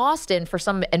they're in Boston for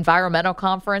some environmental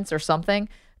conference or something.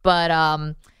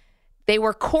 But they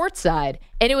were courtside,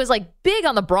 and it was like big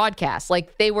on the broadcast.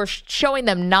 Like they were showing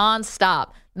them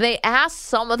nonstop. They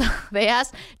asked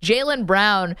Jaylen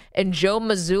Brown and Joe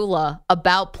Mazzulla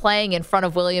about playing in front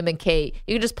of William and Kate.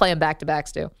 You can just play them back-to-back,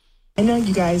 Stu. I know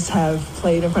you guys have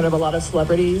played in front of a lot of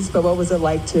celebrities, but what was it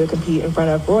like to compete in front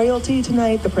of royalty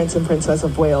tonight? The Prince and Princess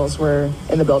of Wales were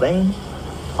in the building.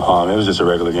 It was just a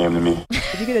regular game to me.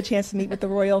 Did you get a chance to meet with the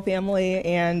royal family?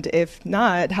 And if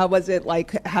not, how was it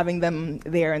like having them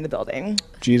there in the building?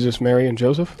 Jesus, Mary, and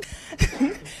Joseph?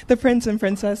 The Prince and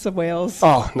Princess of Wales.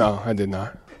 Oh, no, I did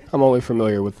not. I'm only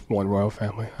familiar with one royal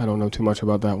family. I don't know too much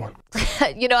about that one.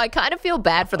 I kind of feel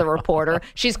bad for the reporter.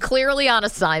 She's clearly on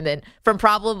assignment from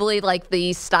probably like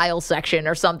the style section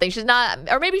or something. She's not,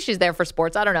 or maybe she's there for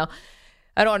sports. I don't know.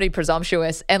 I don't want to be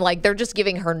presumptuous. And like, they're just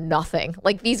giving her nothing.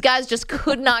 Like these guys just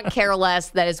could not care less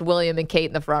that it's William and Kate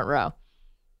in the front row.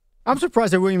 I'm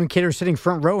surprised that William and Kate are sitting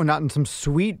front row and not in some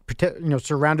suite,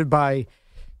 surrounded by,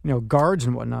 guards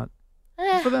and whatnot.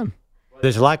 For them.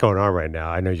 There's a lot going on right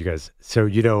now. I know you guys. So,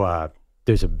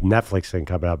 there's a Netflix thing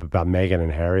coming up about Meghan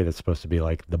and Harry that's supposed to be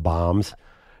like the bombs.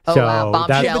 Oh, so wow.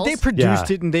 Bombshells? Yeah, but they produced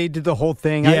it and they did the whole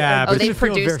thing. Yeah. But they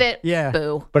produced it? Yeah.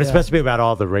 Boo. But it's supposed to be about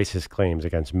all the racist claims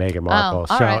against Meghan Markle.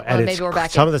 All right. Well, maybe we're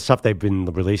back some of the stuff they've been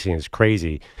releasing is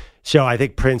crazy. So I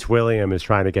think Prince William is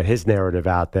trying to get his narrative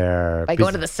out there. By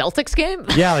going to the Celtics game?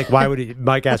 Yeah, like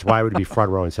Mike asked, why would he be front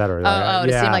row and center?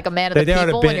 To seem like a man of the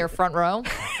people when you're front row?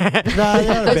 Those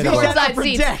courtside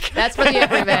seats. That's for the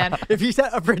everyman. If he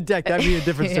sat upper deck, that'd be a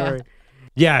different story.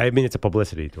 Yeah, I mean, it's a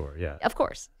publicity tour, yeah. Of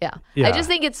course, yeah. I just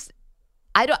think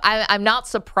I'm not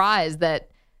surprised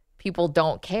that people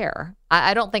don't care.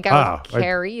 I don't think I would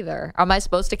care either. Am I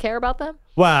supposed to care about them?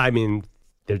 Well, I mean,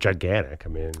 they're gigantic. I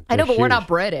mean, I know, but huge. we're not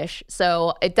British,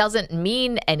 so it doesn't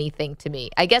mean anything to me.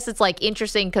 I guess it's like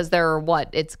interesting because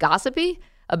it's gossipy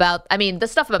about. I mean, the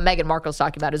stuff about Meghan Markle's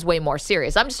talking about is way more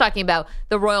serious. I'm just talking about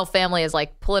the royal family as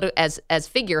like as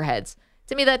figureheads.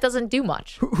 To me, that doesn't do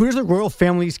much. Who's the royal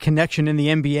family's connection in the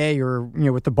NBA or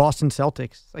with the Boston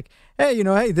Celtics? Like,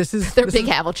 hey, this is they're big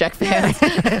Havlicek fans.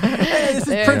 Hey, this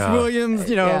is Prince Williams.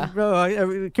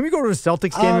 Can we go to a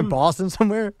Celtics game in Boston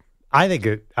somewhere? I think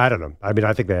I don't know. I mean,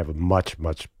 I think they have a much,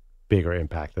 much bigger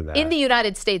impact than that. In the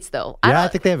United States, though. I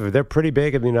think they're pretty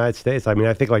big in the United States. I mean,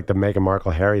 I think like the Meghan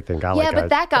Markle Harry thing got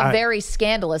that got very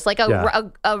scandalous. Like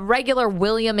a regular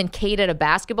William and Kate at a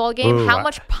basketball game. How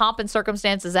much pomp and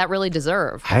circumstance does that really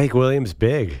deserve? I think William's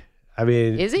big. I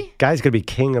mean, is he? Guy's gonna be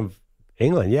king of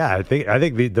England. Yeah, I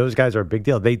think those guys are a big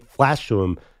deal. They flashed to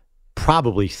him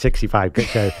probably 65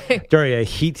 during a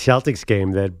Heat Celtics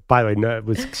game that, by the way,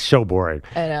 was so boring.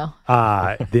 I know.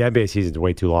 The NBA season's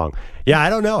way too long. Yeah, I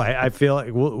don't know. I feel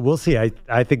like we'll see.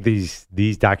 I think these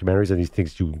documentaries and these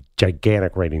things do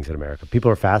gigantic ratings in America.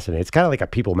 People are fascinated. It's kind of like a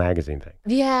People magazine thing.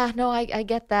 Yeah, no, I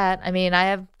get that. I mean, I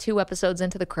have 2 episodes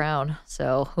into The Crown,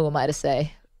 so who am I to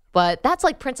say? But that's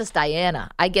like Princess Diana.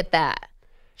 I get that.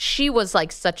 She was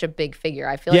like such a big figure.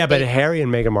 I feel like but Harry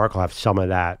and Meghan Markle have some of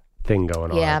that thing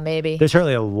going on. Yeah, maybe. There's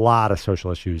certainly a lot of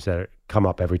social issues that come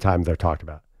up every time they're talked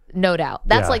about. No doubt.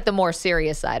 That's like the more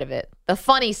serious side of it. The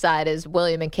funny side is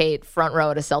William and Kate front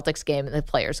row at a Celtics game, and the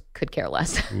players could care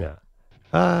less. Yeah.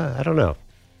 I don't know.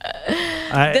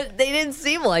 They didn't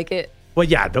seem like it. Well,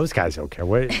 yeah, those guys don't care.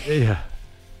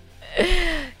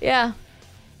 Yeah.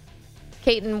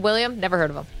 Kate and William, never heard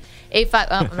of them.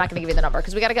 I'm not going to give you the number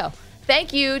because we got to go.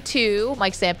 Thank you to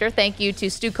Mike Samter. Thank you to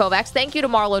Stu Kovacs. Thank you to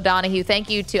Marlo Donahue. Thank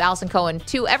you to Allison Cohen.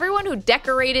 To everyone who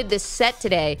decorated this set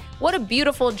today, what a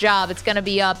beautiful job. It's going to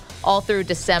be up all through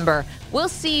December. We'll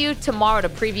see you tomorrow to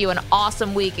preview an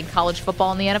awesome week in college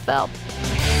football and the NFL.